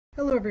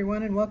Hello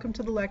everyone, and welcome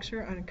to the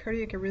lecture on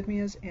cardiac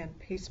arrhythmias and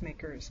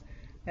pacemakers.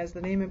 As the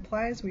name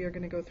implies, we are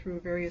going to go through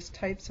various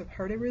types of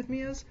heart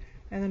arrhythmias,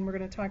 and then we're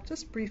going to talk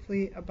just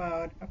briefly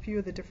about a few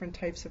of the different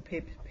types of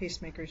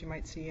pacemakers you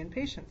might see in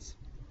patients.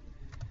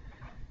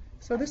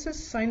 So this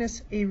is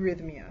sinus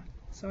arrhythmia.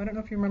 So I don't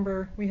know if you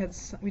remember, we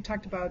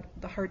talked about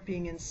the heart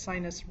being in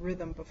sinus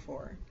rhythm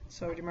before.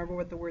 So do you remember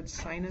what the word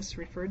sinus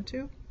referred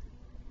to?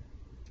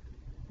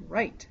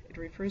 Right, it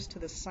refers to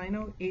the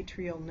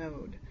sinoatrial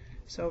node.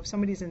 So if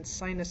somebody's in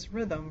sinus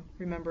rhythm,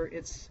 remember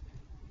it's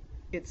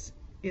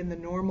in the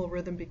normal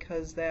rhythm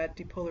because that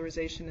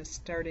depolarization is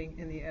starting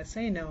in the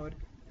SA node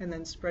and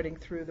then spreading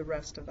through the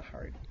rest of the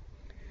heart.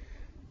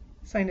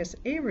 Sinus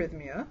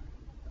arrhythmia,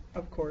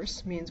 of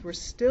course, means we're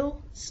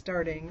still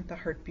starting the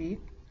heartbeat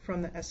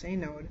from the SA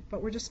node,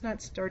 but we're just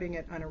not starting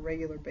it on a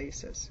regular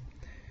basis.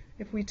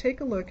 If we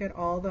take a look at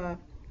all the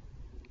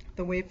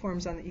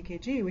waveforms on the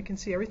EKG, we can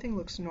see everything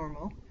looks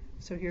normal.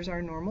 So here's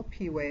our normal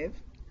P wave.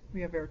 We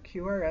have our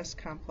QRS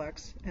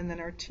complex, and then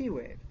our T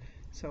wave.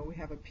 So we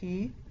have a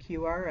P,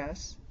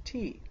 QRS,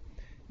 T.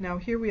 Now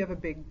here we have a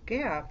big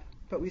gap,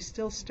 but we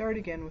still start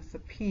again with the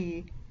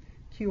P,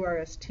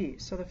 QRS, T.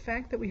 So the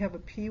fact that we have a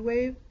P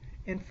wave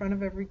in front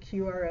of every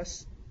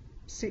QRS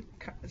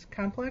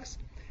complex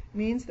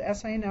means the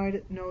SI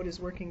node is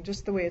working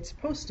just the way it's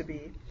supposed to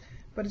be,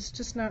 but it's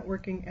just not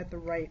working at the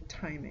right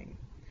timing.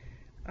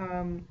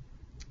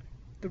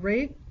 The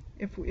rate,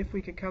 if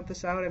we could count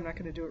this out, I'm not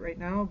going to do it right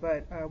now,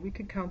 but we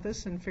could count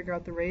this and figure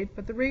out the rate.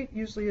 But the rate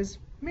usually is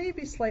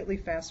maybe slightly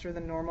faster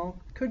than normal.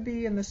 Could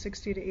be in the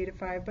 60 to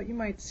 85, but you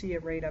might see a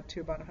rate up to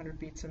about 100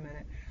 beats a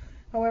minute.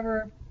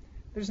 However,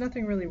 there's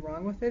nothing really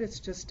wrong with it. It's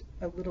just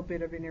a little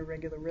bit of an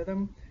irregular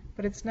rhythm,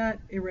 but it's not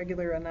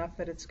irregular enough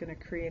that it's going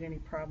to create any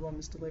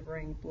problems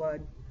delivering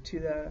blood to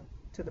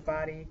the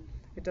body.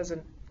 It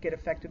doesn't get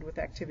affected with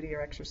activity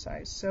or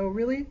exercise. So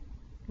really,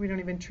 we don't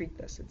even treat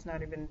this. It's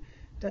not even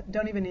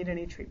don't even need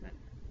any treatment.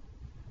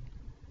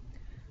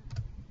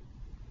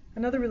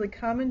 Another really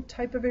common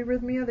type of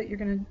arrhythmia that you're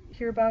going to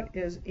hear about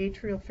is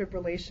atrial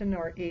fibrillation,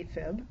 or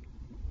AFib,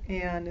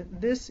 and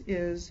this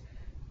is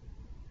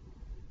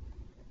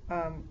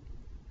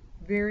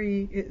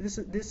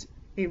this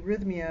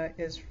arrhythmia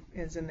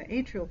is in the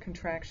atrial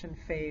contraction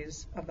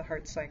phase of the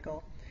heart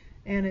cycle,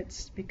 and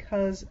it's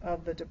because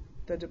of the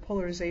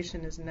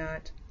depolarization is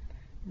not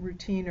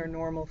routine or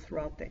normal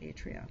throughout the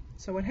atria.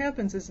 So what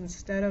happens is,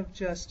 instead of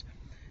just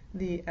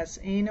the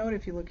SA node,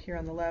 if you look here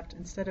on the left,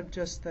 instead of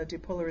just the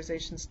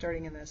depolarization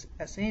starting in this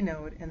SA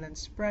node and then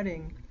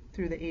spreading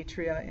through the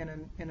atria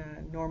in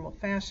a normal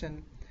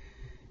fashion,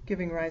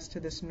 giving rise to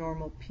this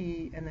normal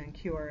P and then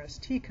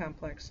QRST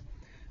complex,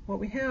 what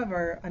we have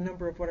are a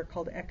number of what are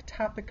called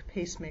ectopic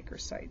pacemaker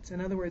sites.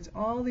 In other words,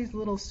 all these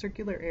little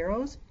circular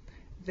arrows,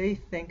 they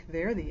think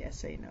they're the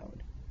SA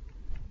node.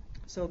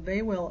 So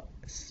they will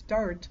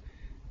start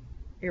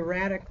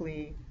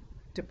erratically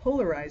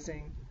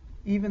depolarizing,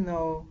 even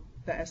though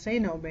the SA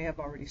node may have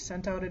already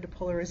sent out a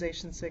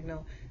depolarization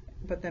signal,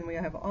 but then we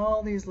have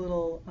all these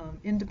little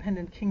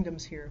independent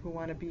kingdoms here who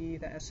want to be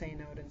the SA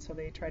node, and so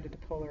they try to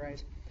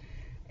depolarize.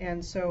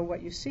 And so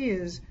what you see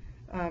is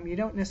you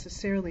don't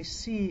necessarily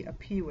see a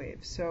P wave.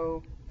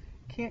 So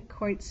can't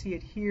quite see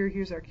it here.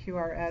 Here's our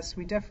QRS.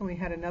 We definitely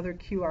had another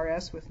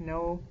QRS with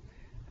no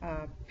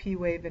P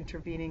wave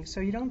intervening, so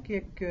you don't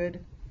get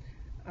good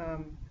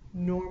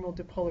normal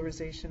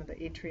depolarization of the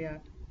atria,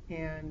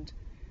 and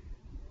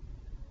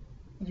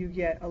you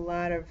get a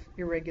lot of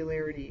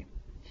irregularity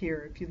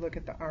here. If you look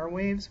at the R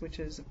waves, which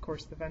is of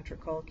course the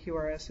ventricle,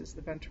 QRS is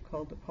the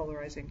ventricle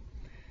depolarizing.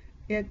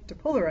 It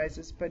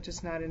depolarizes, but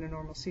just not in a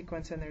normal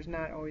sequence, and there's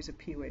not always a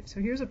P wave.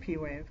 So here's a P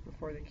wave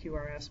before the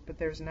QRS, but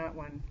there's not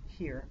one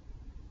here.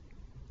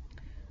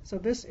 So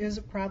this is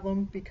a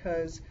problem,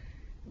 because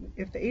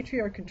if the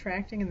atria are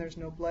contracting and there's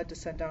no blood to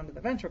send down to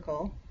the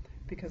ventricle,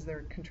 because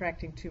they're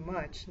contracting too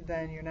much,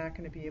 then you're not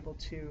going to be able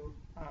to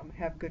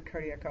have good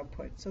cardiac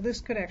output. So this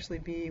could actually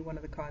be one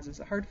of the causes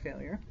of heart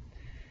failure.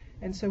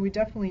 And so we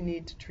definitely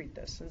need to treat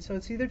this. And so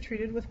it's either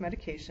treated with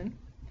medication,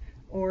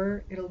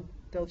 or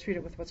they'll treat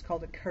it with what's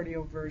called a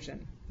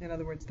cardioversion. In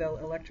other words, they'll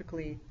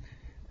electrically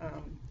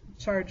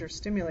charge or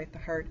stimulate the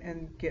heart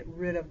and get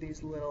rid of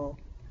these little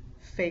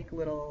fake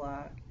little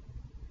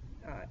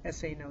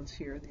SA nodes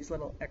here, these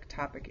little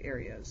ectopic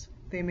areas.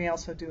 They may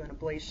also do an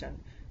ablation,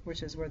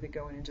 which is where they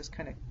go in and just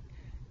kind of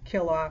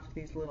kill off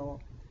these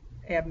little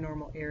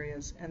abnormal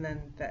areas, and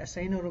then the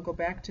SA node will go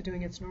back to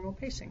doing its normal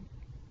pacing.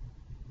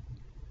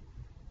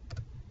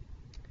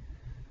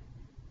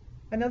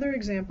 Another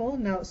example,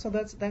 now, so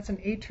that's an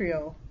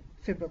atrial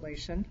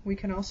fibrillation. We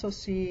can also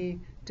see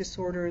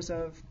disorders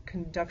of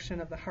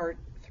conduction of the heart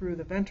through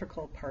the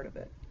ventricle part of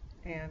it.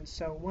 And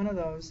so one of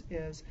those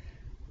is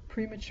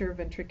premature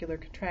ventricular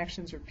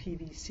contractions, or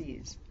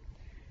PVCs.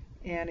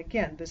 And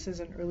again, this is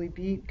an early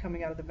beat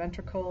coming out of the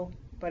ventricle,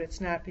 but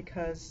it's not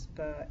because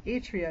the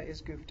atria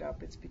is goofed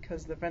up. It's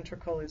because the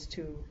ventricle is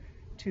too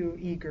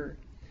eager.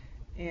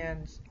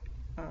 And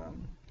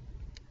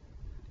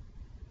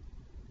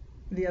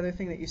the other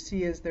thing that you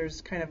see is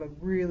there's kind of a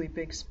really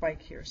big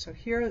spike here. So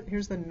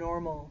here's the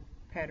normal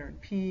pattern,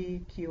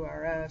 P, Q,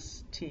 R,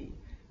 S, T,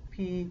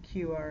 P,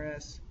 Q, R,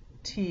 S,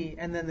 T,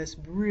 and then this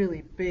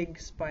really big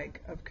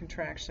spike of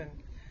contraction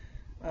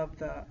of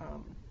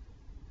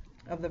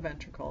the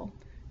ventricle.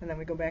 And then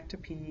we go back to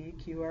P,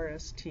 Q, R,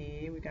 S,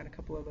 T. We got a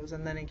couple of those.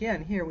 And then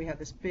again, here we have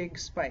this big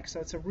spike. So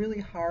it's a really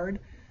hard,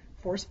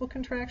 forceful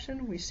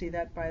contraction. We see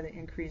that by the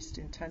increased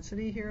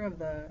intensity here of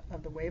the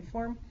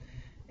waveform.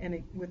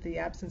 And with the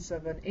absence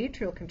of an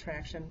atrial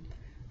contraction,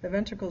 the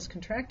ventricle is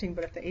contracting,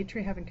 but if the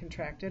atria haven't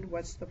contracted,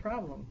 what's the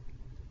problem?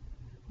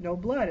 No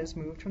blood is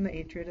moved from the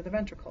atria to the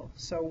ventricle.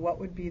 So what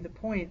would be the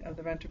point of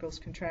the ventricles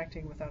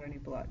contracting without any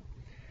blood?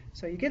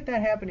 So you get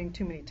that happening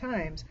too many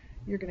times,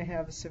 you're going to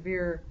have a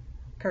severe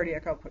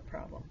cardiac output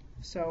problem.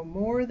 So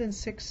more than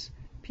 6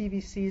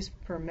 PVCs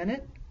per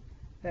minute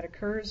that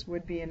occurs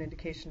would be an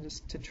indication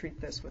to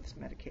treat this with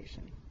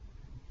medication.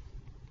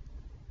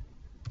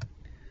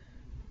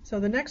 So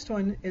the next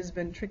one is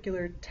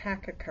ventricular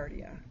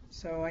tachycardia.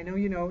 So I know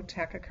you know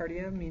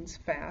tachycardia means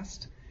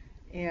fast,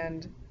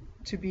 and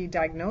to be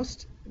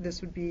diagnosed,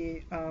 this would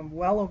be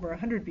well over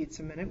 100 beats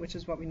a minute, which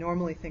is what we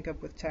normally think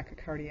of with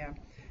tachycardia.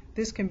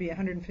 This can be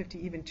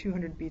 150, even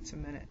 200 beats a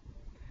minute.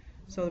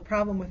 So the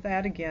problem with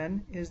that,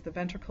 again, is the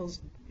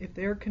ventricles, if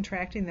they're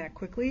contracting that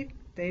quickly,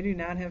 they do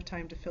not have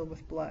time to fill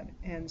with blood.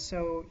 And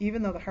so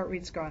even though the heart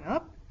rate's gone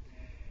up,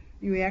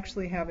 you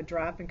actually have a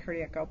drop in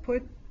cardiac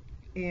output,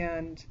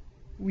 and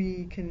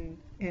we can,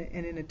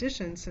 and in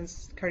addition,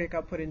 since cardiac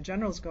output in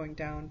general is going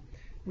down,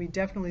 we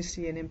definitely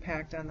see an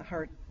impact on the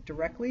heart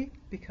directly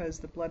because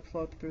the blood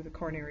flow through the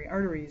coronary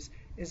arteries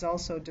is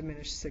also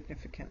diminished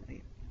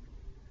significantly.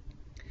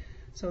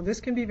 So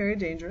this can be very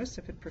dangerous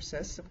if it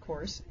persists, of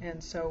course,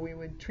 and so we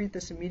would treat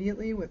this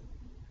immediately with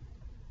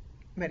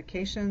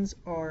medications,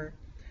 or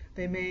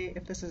they may,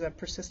 if this is a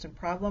persistent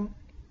problem,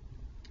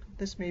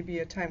 this may be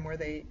a time where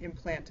they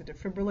implant a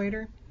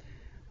defibrillator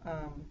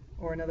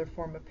or another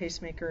form of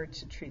pacemaker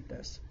to treat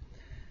this,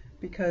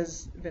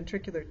 because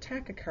ventricular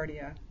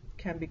tachycardia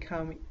can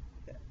become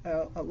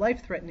a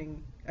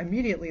life-threatening,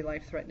 immediately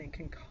life-threatening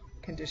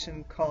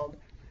condition called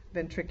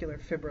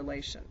ventricular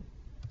fibrillation.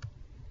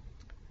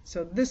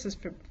 So this is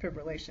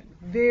fibrillation,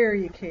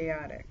 very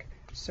chaotic.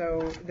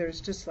 So there's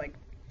just like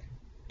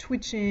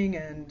twitching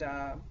and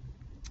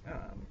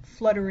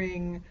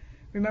fluttering.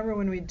 Remember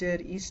when we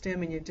did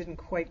E-stim and you didn't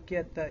quite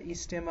get the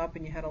E-stim up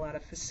and you had a lot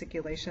of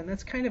fasciculation?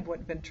 That's kind of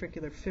what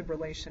ventricular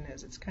fibrillation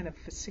is. It's kind of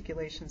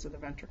fasciculations of the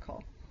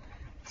ventricle.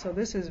 So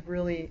this is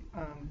really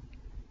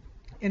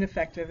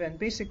ineffective, and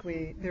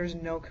basically there's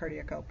no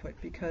cardiac output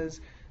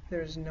because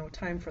there's no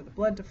time for the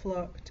blood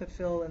to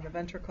fill in the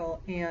ventricle,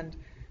 and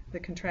the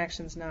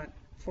contraction's not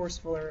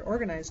forceful or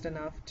organized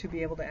enough to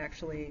be able to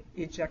actually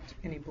eject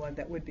any blood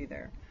that would be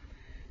there.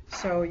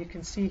 So you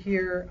can see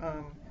here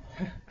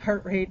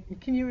heart rate.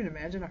 Can you even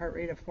imagine a heart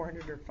rate of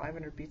 400 or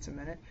 500 beats a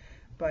minute?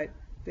 But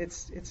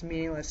it's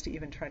meaningless to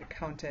even try to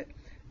count it.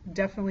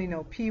 Definitely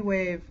no P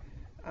wave,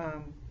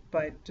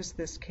 but just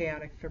this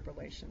chaotic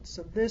fibrillation.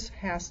 So this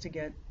has to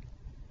get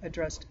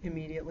addressed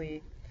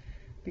immediately,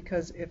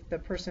 because if the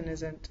person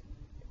isn't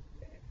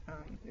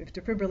if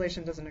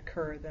defibrillation doesn't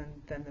occur,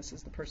 then this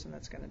is the person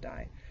that's going to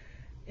die.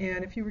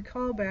 And if you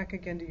recall back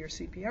again to your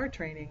CPR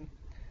training,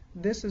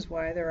 this is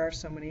why there are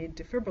so many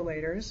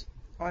defibrillators,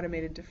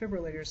 automated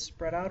defibrillators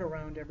spread out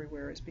around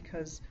everywhere, is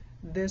because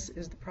this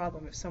is the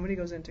problem. If somebody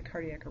goes into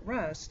cardiac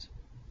arrest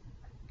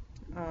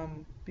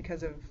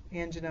because of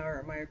angina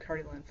or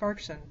myocardial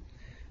infarction,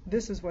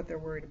 this is what they're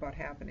worried about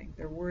happening.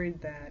 They're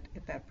worried that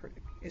if that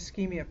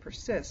ischemia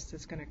persists,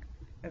 it's going to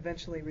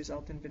eventually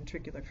result in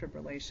ventricular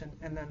fibrillation,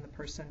 and then the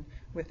person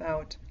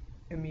without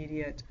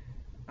immediate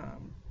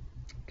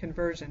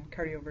conversion,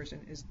 cardioversion,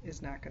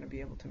 is not going to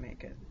be able to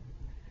make it.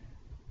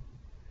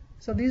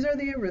 So these are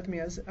the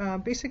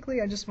arrhythmias.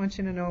 Basically, I just want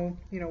you to know,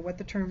 what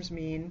the terms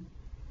mean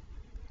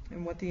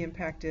and what the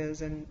impact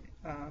is, and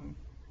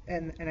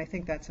I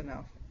think that's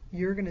enough.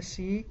 You're going to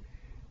see,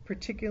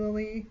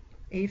 particularly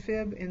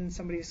AFib in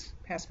somebody's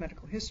past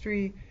medical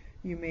history.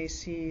 You may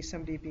see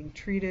somebody being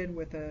treated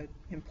with an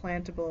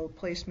implantable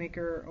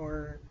pacemaker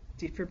or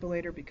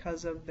defibrillator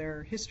because of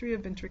their history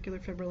of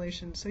ventricular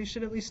fibrillation, so you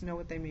should at least know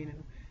what they mean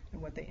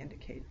and what they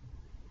indicate.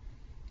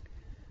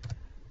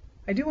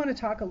 I do want to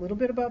talk a little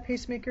bit about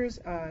pacemakers.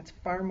 It's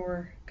far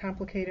more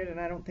complicated, and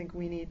I don't think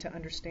we need to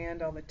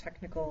understand all the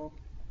technical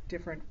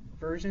different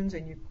versions,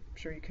 and I'm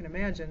sure you can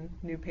imagine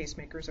new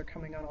pacemakers are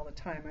coming out all the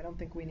time. I don't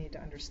think we need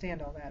to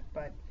understand all that,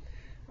 but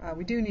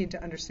we do need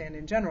to understand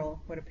in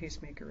general what a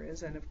pacemaker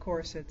is, and of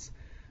course it's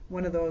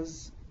one of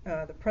those,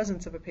 the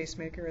presence of a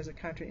pacemaker is a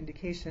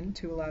contraindication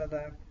to a lot of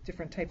the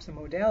different types of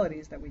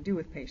modalities that we do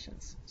with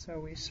patients. So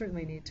we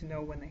certainly need to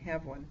know when they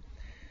have one.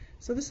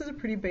 So this is a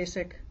pretty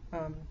basic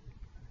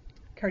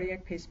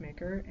cardiac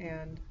pacemaker,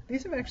 and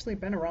these have actually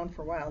been around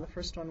for a while. The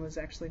first one was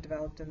actually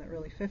developed in the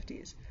early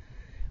 50s.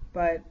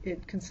 But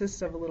it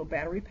consists of a little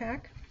battery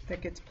pack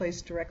that gets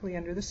placed directly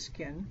under the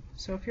skin.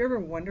 So if you're ever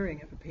wondering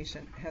if a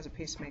patient has a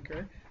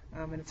pacemaker,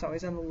 and it's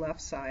always on the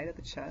left side of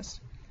the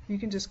chest, you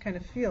can just kind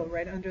of feel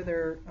right under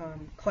their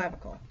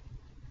clavicle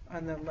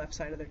on the left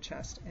side of their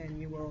chest, and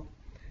you will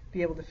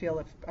be able to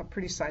feel a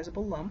pretty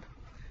sizable lump,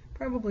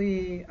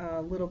 probably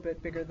a little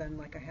bit bigger than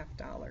like a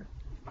 $50.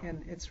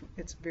 And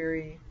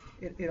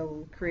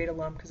it'll create a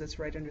lump because it's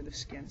right under the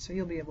skin, so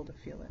you'll be able to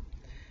feel it.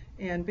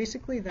 And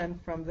basically then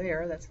from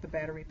there, that's the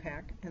battery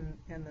pack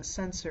and the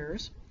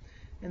sensors,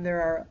 and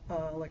there are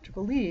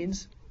electrical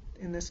leads.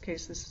 In this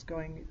case, this is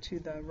going to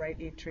the right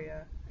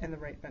atria and the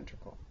right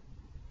ventricle.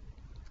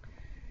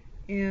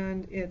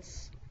 And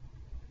it's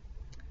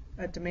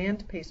a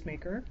demand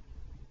pacemaker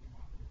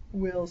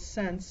will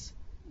sense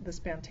the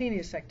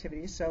spontaneous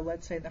activity. So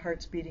let's say the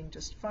heart's beating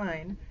just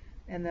fine,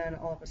 and then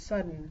all of a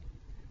sudden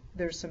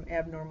there's some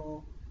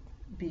abnormal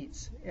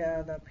beats.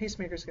 The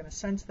pacemaker is going to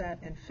sense that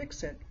and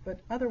fix it, but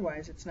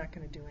otherwise it's not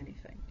going to do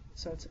anything.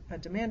 So a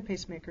demand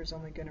pacemaker is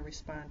only going to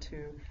respond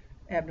to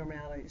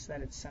abnormalities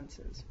that it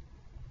senses.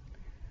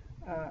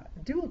 A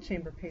dual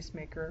chamber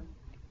pacemaker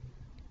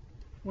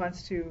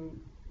wants to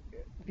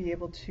be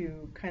able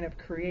to kind of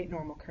create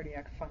normal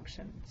cardiac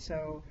function.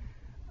 So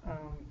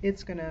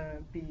it's going to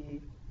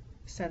be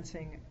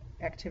sensing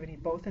activity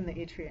both in the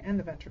atria and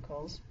the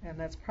ventricles, and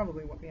that's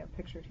probably what we have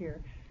pictured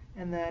here.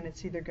 And then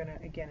it's either going to,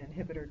 again,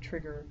 inhibit or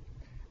trigger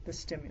the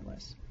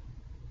stimulus.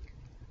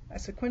 A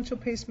sequential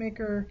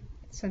pacemaker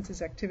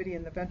senses activity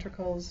in the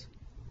ventricles,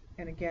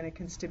 and again, it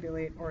can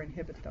stimulate or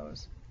inhibit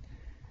those.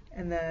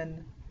 And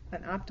then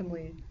an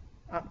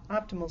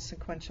optimal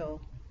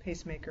sequential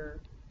pacemaker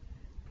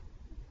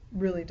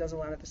really does a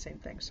lot of the same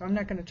things. So I'm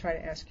not going to try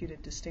to ask you to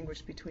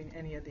distinguish between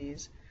any of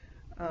these.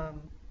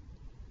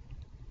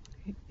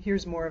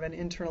 Here's more of an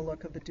internal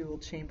look of the dual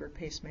chamber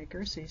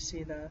pacemaker. So you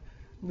see the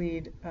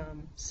lead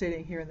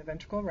sitting here in the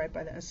ventricle right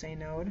by the SA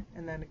node,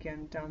 and then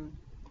again down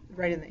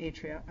right in the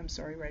atria,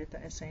 right at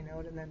the SA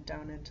node, and then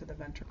down into the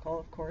ventricle,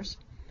 of course.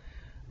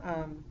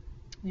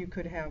 You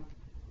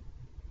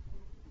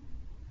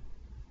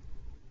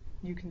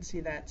can see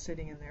that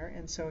sitting in there,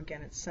 and so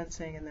again it's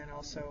sensing and then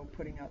also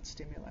putting out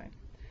stimuli.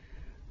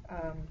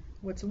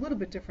 What's a little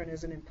bit different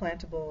is an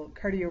implantable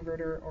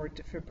cardioverter or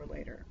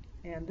defibrillator,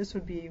 and this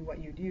would be what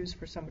you'd use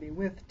for somebody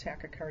with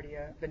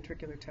tachycardia,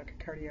 ventricular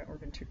tachycardia, or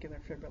ventricular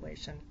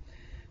fibrillation,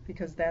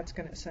 because that's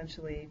going to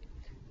essentially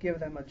give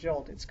them a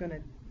jolt. It's going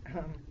to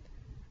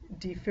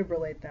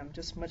defibrillate them,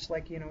 just much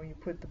like you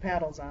put the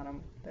paddles on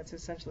them. That's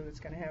essentially what's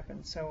going to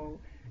happen. So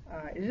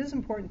it is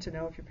important to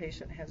know if your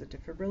patient has a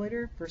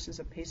defibrillator versus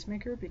a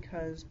pacemaker,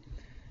 because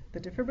the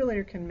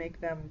defibrillator can make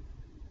them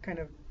kind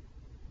of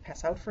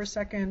pass out for a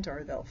second,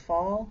 or they'll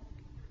fall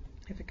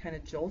if it kind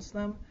of jolts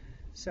them.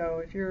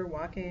 So if you're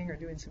walking or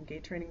doing some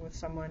gait training with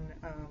someone,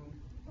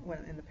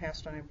 in the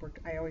past when I've worked,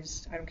 I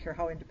don't care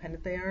how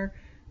independent they are,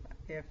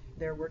 if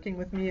they're working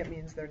with me, it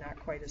means they're not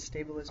quite as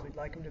stable as we'd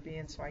like them to be,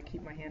 and so I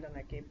keep my hand on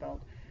that gait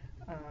belt.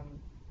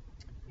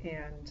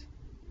 And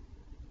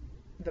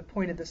the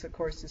point of this, of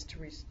course, is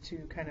to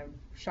kind of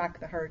shock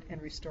the heart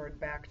and restore it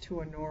back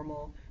to a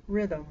normal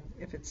rhythm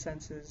if it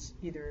senses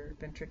either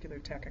ventricular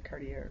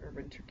tachycardia or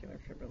ventricular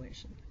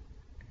fibrillation.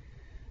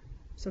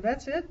 So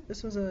that's it.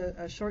 This was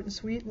a short and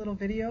sweet little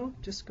video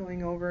just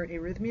going over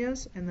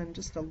arrhythmias and then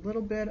just a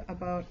little bit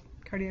about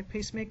cardiac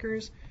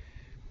pacemakers.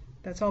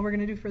 That's all we're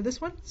going to do for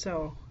this one,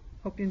 so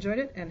hope you enjoyed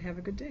it and have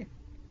a good day.